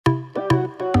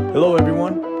Hello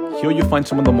everyone, here you'll find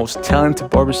some of the most talented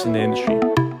barbers in the industry.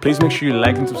 Please make sure you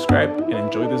like and subscribe and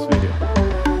enjoy this video.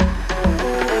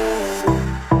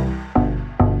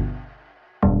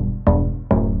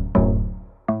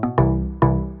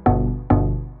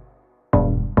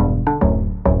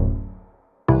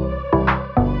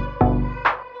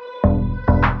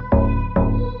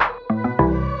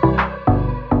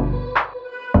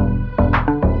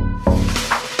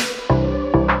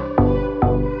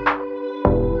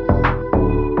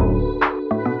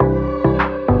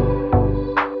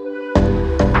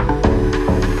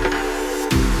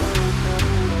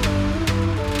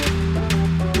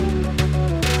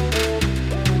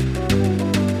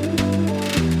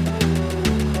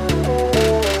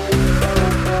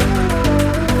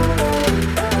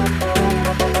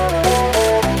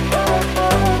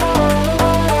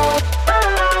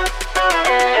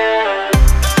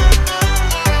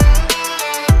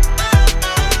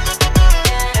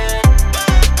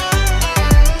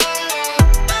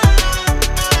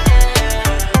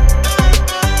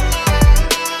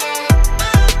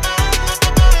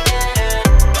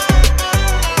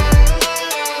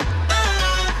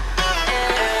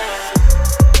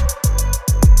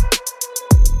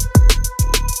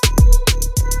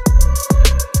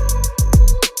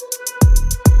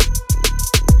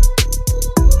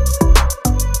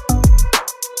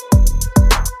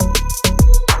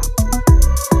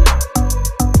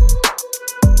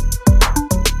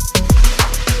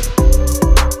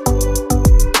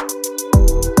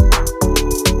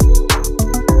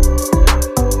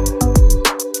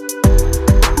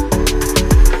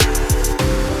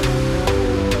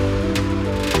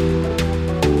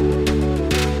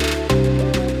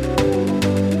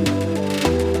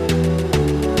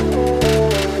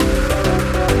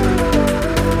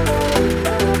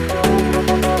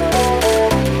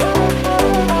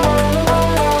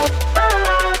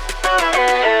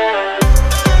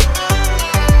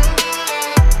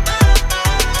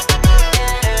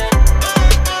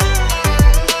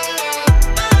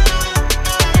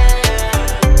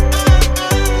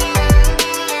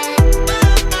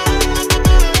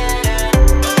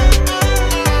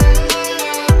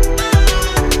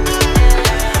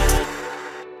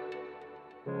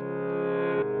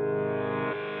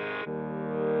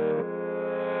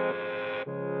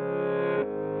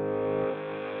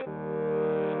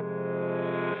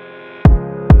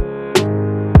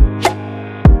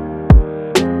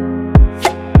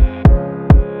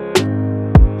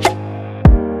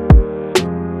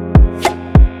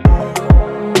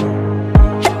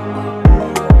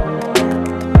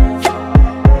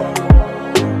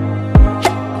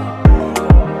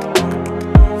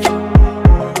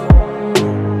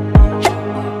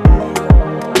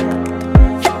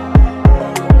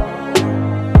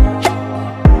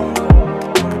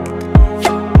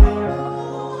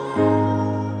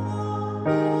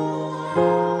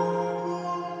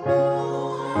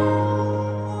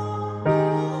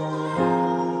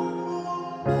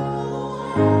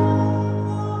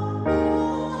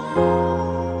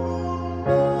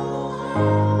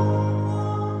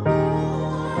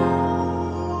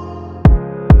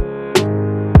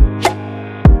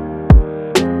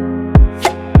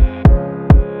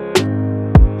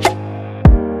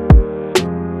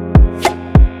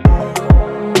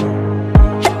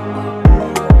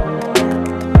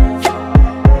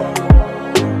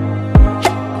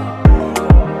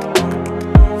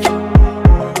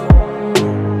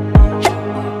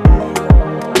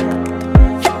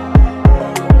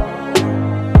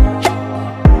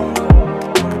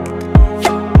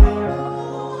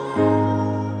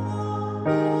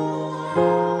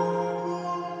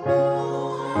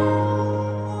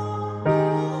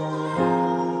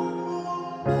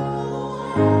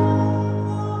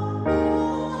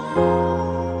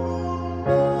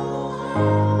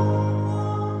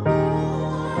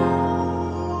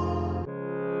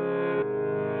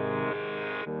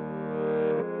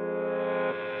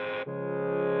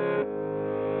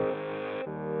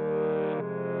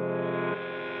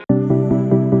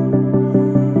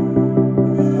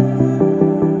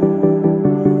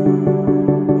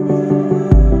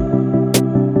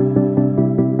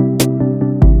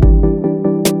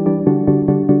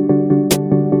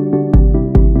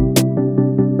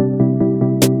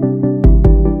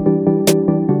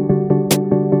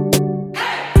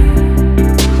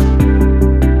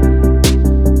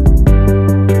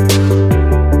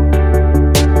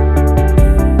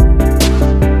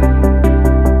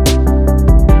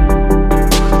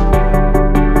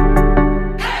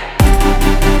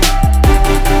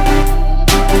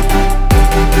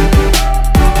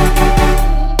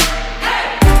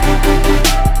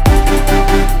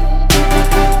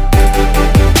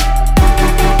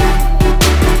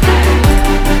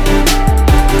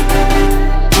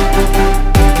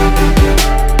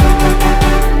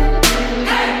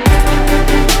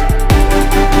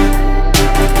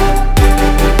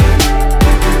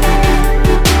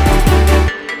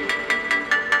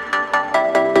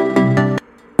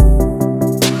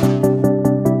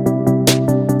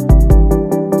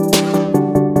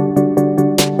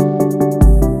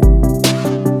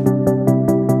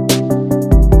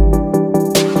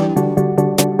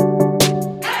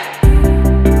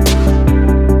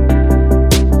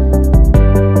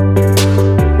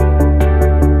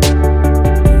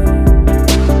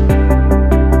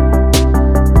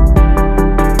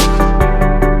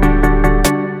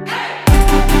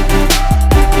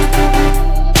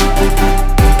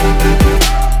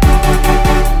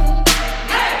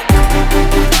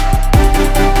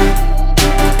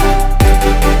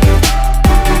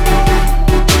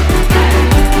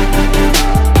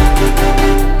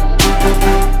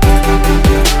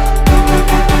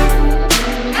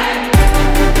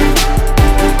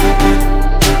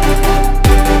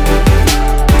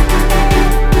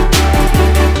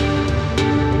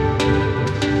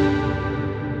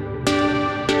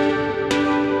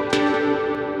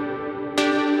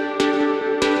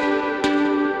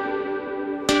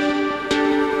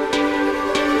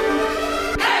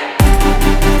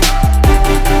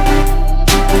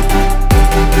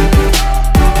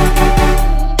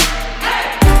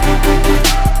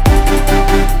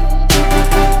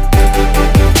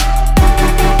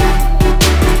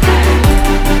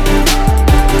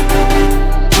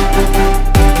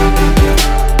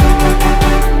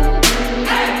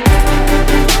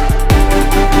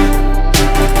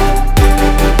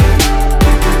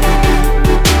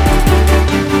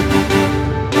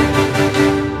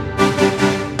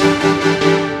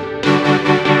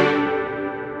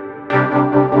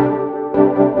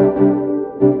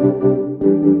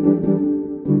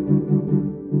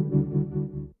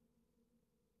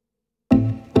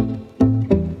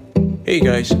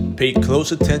 guys, pay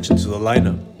close attention to the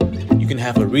lineup. You can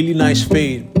have a really nice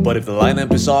fade, but if the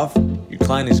lineup is off, your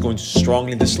client is going to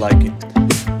strongly dislike it.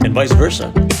 And vice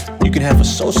versa. You can have a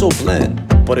so-so blend,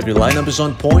 but if your lineup is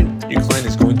on point, your client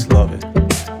is going to love it.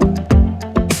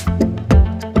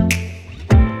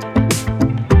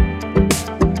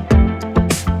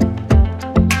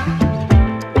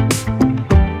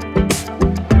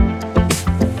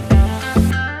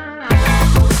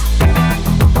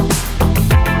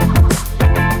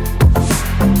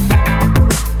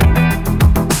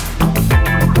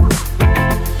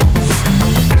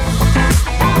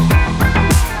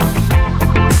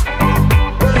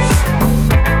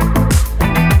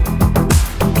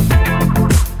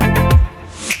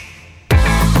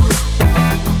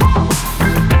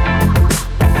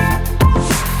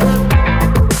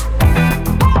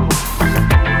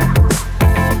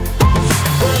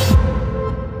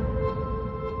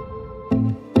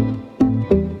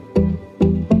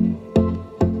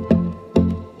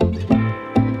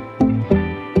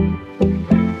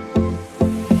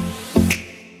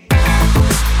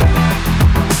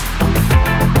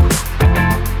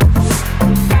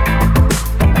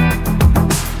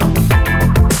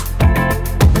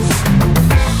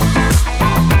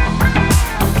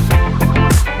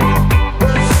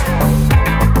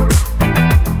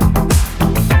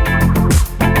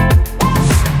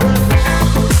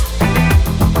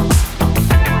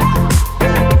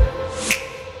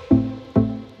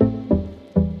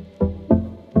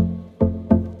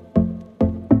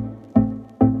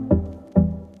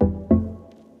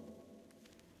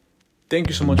 Thank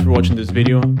you so much for watching this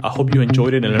video. I hope you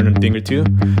enjoyed it and learned a thing or two.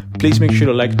 Please make sure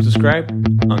to like and subscribe.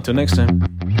 Until next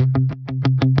time.